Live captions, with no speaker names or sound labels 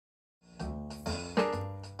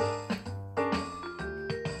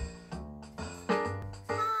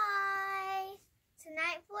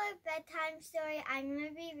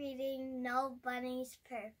No Bunny's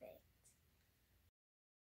Perfect.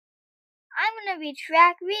 I'm going to be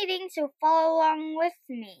track reading, so follow along with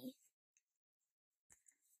me.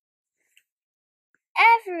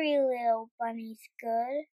 Every little bunny's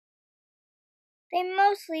good. They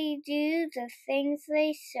mostly do the things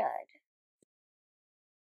they should.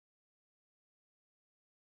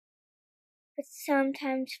 But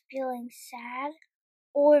sometimes feeling sad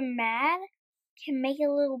or mad can make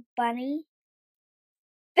a little bunny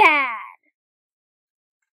bad.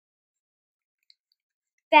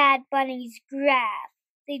 Bad bunnies grab.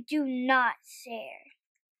 They do not share.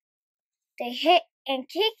 They hit and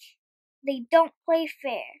kick. They don't play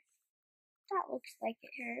fair. That looks like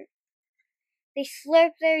it hurt. They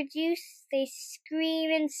slurp their juice. They scream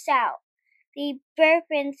and shout. They burp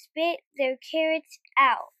and spit their carrots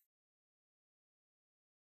out.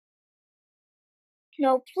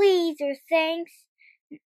 No please or thanks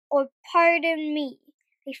or pardon me.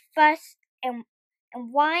 They fuss and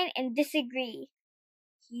whine and disagree.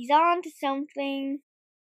 He's on to something.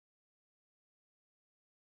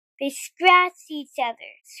 They scratch each other,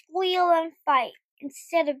 squeal and fight.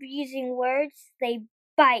 Instead of using words, they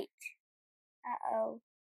bite. Uh-oh,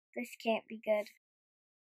 this can't be good.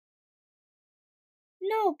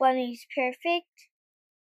 No bunny's perfect.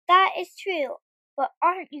 That is true, but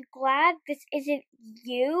aren't you glad this isn't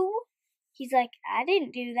you? He's like, I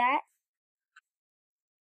didn't do that.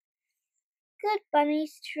 Good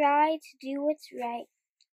bunnies try to do what's right.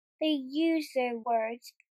 They use their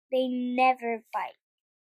words. They never bite.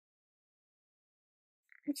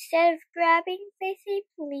 Instead of grabbing, they say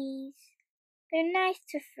please. They're nice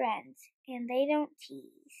to friends, and they don't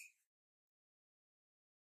tease.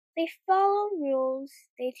 They follow rules.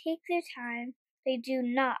 They take their time. They do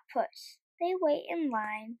not push. They wait in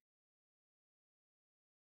line.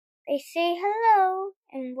 They say hello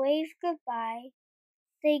and wave goodbye.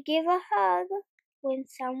 They give a hug when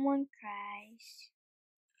someone cries.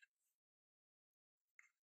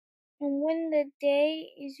 And when the day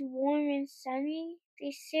is warm and sunny, they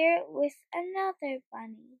share it with another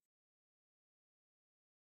bunny.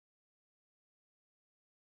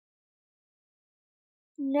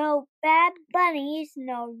 No bad bunnies,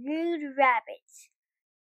 no rude rabbits.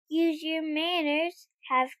 Use your manners,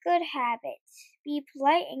 have good habits. Be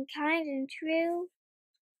polite and kind and true.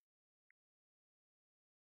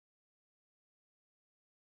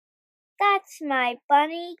 That's my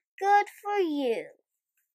bunny, good for you.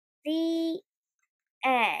 The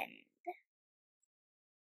end.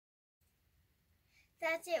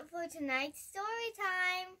 That's it for tonight's story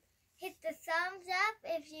time. Hit the thumbs up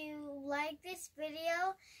if you like this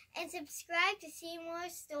video and subscribe to see more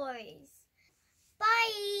stories.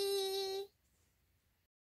 Bye!